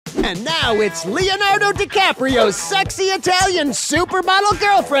And now it's Leonardo DiCaprio's sexy Italian supermodel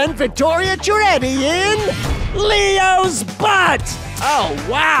girlfriend, Vittoria Ceretti, in Leo's Butt! Oh,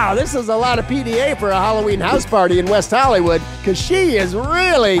 wow, this is a lot of PDA for a Halloween house party in West Hollywood, because she is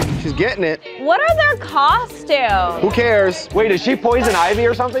really... She's getting it. What are their costumes? Who cares? Wait, is she poison ivy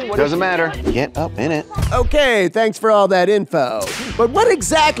or something? Doesn't matter. Get up in it. Okay, thanks for all that info. But what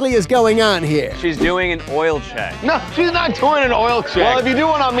exactly is going on here? She's doing an oil check. No, she's not doing an oil check. Well, if you do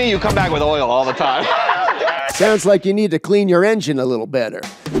one on me, you come back with oil all the time. Sounds like you need to clean your engine a little better.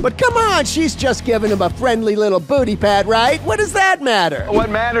 But come on, she's just giving him a friendly little booty pat, right? What does that matter? What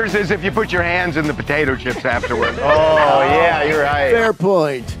matters is if you put your hands in the potato chips afterward. Oh, yeah, you're right. Fair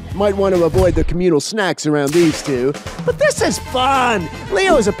point. Might want to avoid the communal snacks around these two. But this is fun!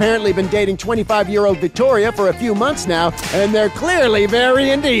 Leo has apparently been dating 25-year-old Vittoria for a few months now, and they're clearly very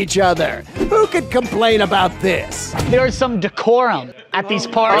into each other. Who could complain about this? There's some decorum at these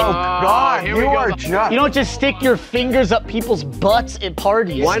parties. Oh, God, you are just... You don't just stick your fingers up people's butts at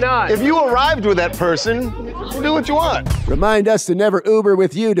parties. Why not? If you arrived with that person, do what you want. Remind us to never Uber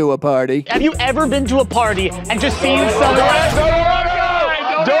with you to a party. Have you ever been to a party and just seen someone...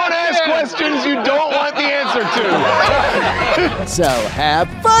 Don't ask questions you don't want the answer to. So have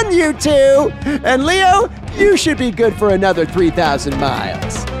fun, you two! And Leo, you should be good for another 3,000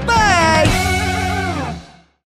 miles.